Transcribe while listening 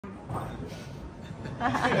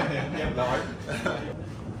เรียบร้อย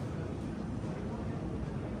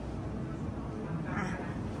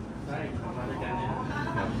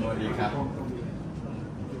สวัสดีครับ ลอง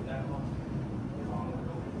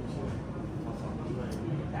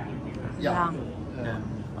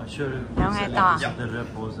แล้วไงต่อเ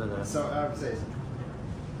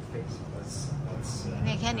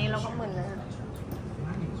นี่ยแค่นี้เราก็มึนแล้ว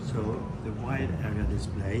So the wide area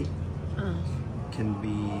display can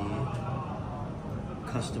be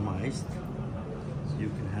customized. So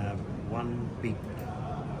you can have one big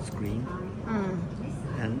screen,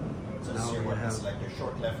 and now we have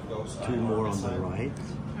two more on the right.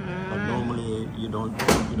 But normally you don't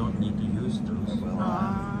need to use those.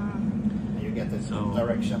 You get the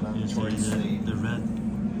direction and towards the red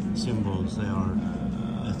symbols. They are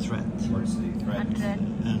a threat,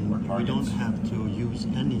 and we don't have to use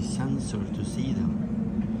any sensor to see them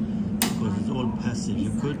because it's all passive.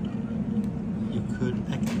 You could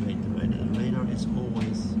activate the radar. The radar is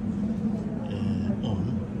always on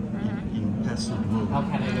in passive mode,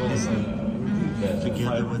 listening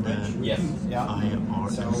together with the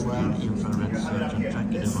IRS infrared search and track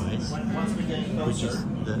device, which is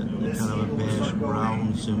the kind of a beige brown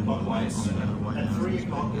symbol on the wide area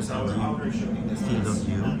field of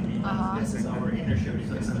view. This is our inner shooting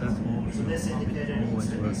distance. So this indicator needs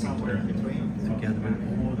to be somewhere in between.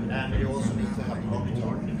 And you also need to have a lock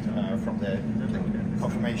torque from the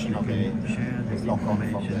confirmation of the lock on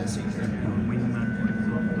from the seeker.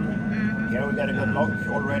 Here we got a good lock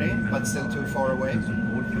already, but still too far away.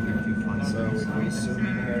 So if we zoom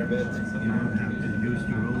in here a bit, you don't have to use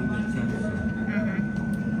your own sensor.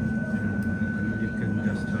 You can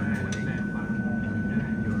just turn away,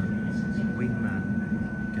 and your wingman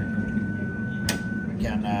can continue.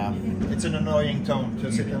 It's an annoying tone to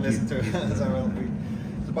sit and listen to.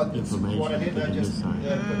 So but what I did, I just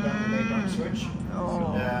put down the radar switch.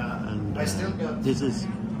 I still got. This is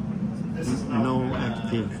no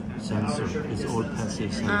active sensor. It's all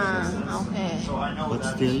passive sensors. Okay. But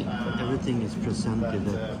still, everything is presented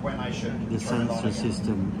that the sensor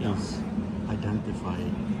system is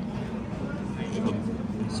identified.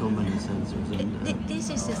 So many sensors. This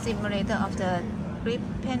is the simulator of the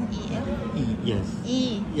Gripen E. Yes.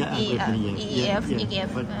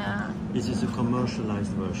 EF. But this is a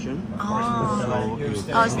commercialized version.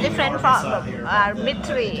 It's different from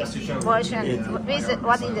military version.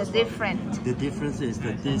 What is the difference? The difference is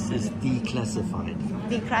that this is declassified.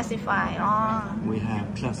 Declassified. We have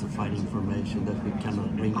classified information that we cannot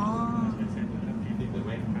bring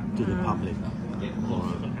to the public.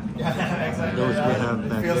 Those we have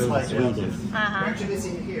back here in Sweden.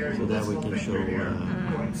 So that we can show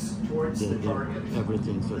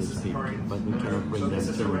everything, so to speak, but we cannot bring them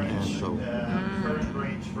to an air show.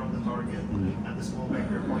 Range from the target and the small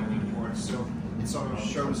vector pointing towards, so it sort of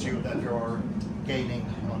shows you that you're gaining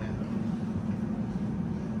on it.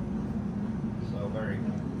 So very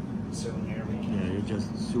soon here we can. Yeah, you just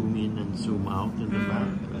zoom in and zoom out in the back.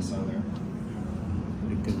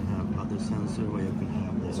 You can have other sensor where you can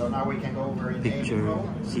have the so now we can go over in picture,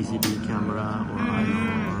 CCD camera, or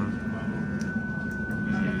IR.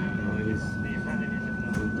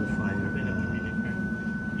 To fire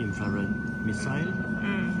infrared missile,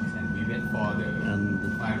 and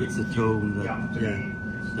it's a tone that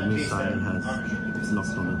the missile has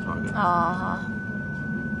locked on the target.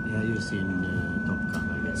 Yeah, you've seen Top Gun,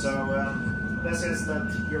 I guess. So this is that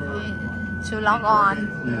you're to lock on.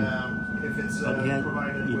 If it's but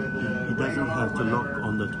it doesn't have to lock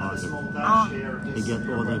on the target. You get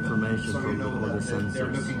all the information from all the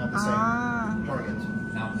sensors.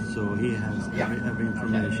 So he has every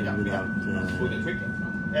information without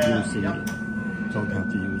using it. Don't have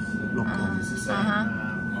to use lock on.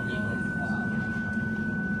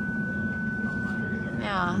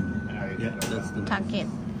 Yeah, that's the target.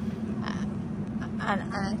 อัน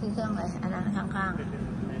นั้นคือเครื่องอะไรอันนั้นข้าง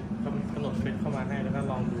ๆกำหนดเซตเข้ามาให้แล้วก็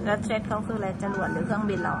ลองดูแล้วเซตเขาคืออะไรจรวดหรือเครื่อง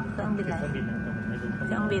บินเราเครื่องบินอะไรเ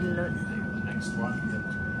ครื่องบินรุ่น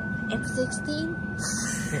F-16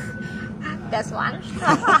 That's one.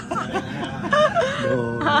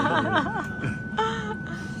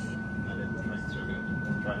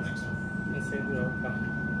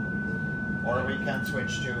 Or we can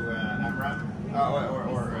switch to AMRAAM or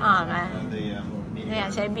the medium.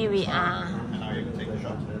 ใช้ BVR. And now you can take the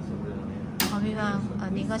shot. อ๋อพี่ว่าอั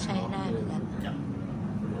นนี้ก็ใช้ได้เหมือนกัน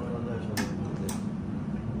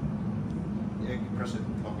You can press it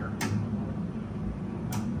longer.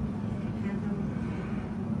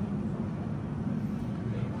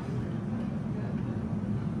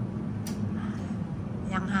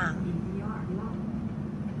 ยังห่าง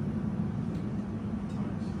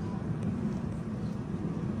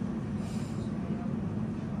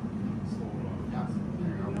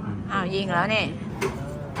ยิงแล้วเนี่ย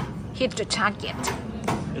hit the target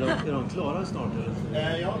Är de klara snart eller?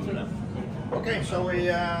 Ja, jag tror det. Okay, so we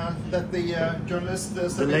let the journalist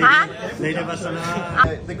Lady Vasana.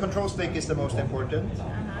 The control stick is the most important.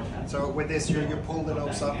 So with this, you pull the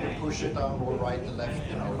nose up, you push it down or right and left,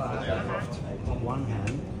 you know, for the aircraft. One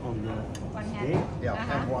hand on the stick.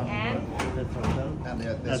 Yeah, and one The throttle. and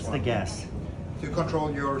this That's one. the gas. To control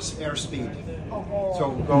your airspeed. โอ้โห So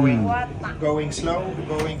going slow,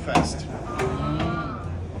 going fast.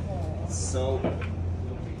 So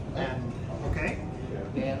and okay.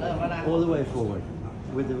 All the way forward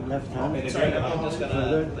with the left hand.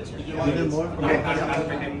 Further. Even more.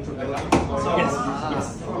 Yes.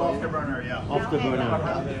 Full afterburner, yeah. Afterburner.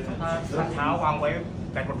 เท้าวางไว้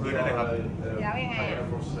แบนบนพื้นได้เลยครับ แล้วยังไง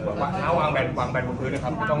อ่ะ เท้าวางแบนบนพื้นนะครั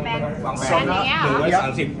บต้องวางแบน แบนอย่างเงี้ยเหรอ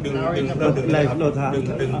 130ดึงเลยครับ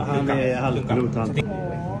ดึง Han är halvpiloten.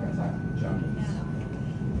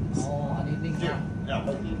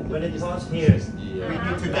 When it was here, We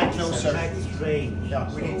need to get closer. strange.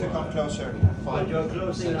 Yeah, we need to come closer. But you're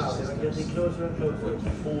closing now. You're getting closer and closer.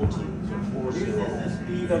 40. This is the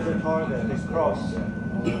speed of the target, the cross.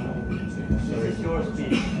 This is your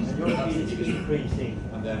speed, and your speed is increasing.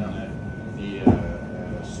 And then the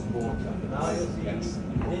support Now you see this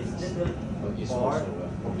little bar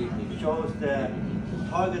shows the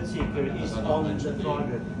target seeker is on the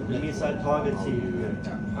target, the missile target seeker.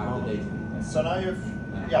 So now you've,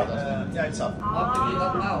 yeah, it's up.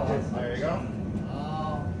 There you go.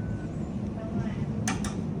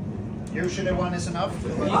 Usually one is enough.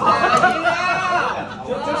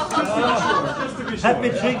 Happy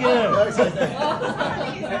trigger!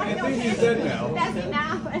 That's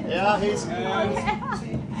enough Yeah, he's.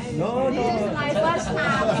 No, This is my first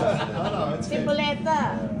time No, it's good. simulator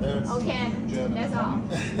okay that's all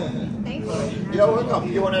thank you You're welcome.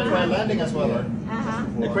 You want to try landing as well, or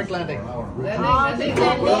uh-huh a quick landing? big landing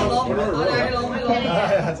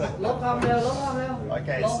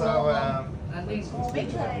Okay, so ไม่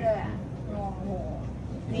เคยเลยอ่ะโอ้โห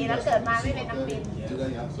นี่แล้วเกิดมาไม่เป็นนักบิน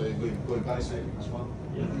so you're good guys as well.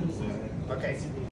 okay.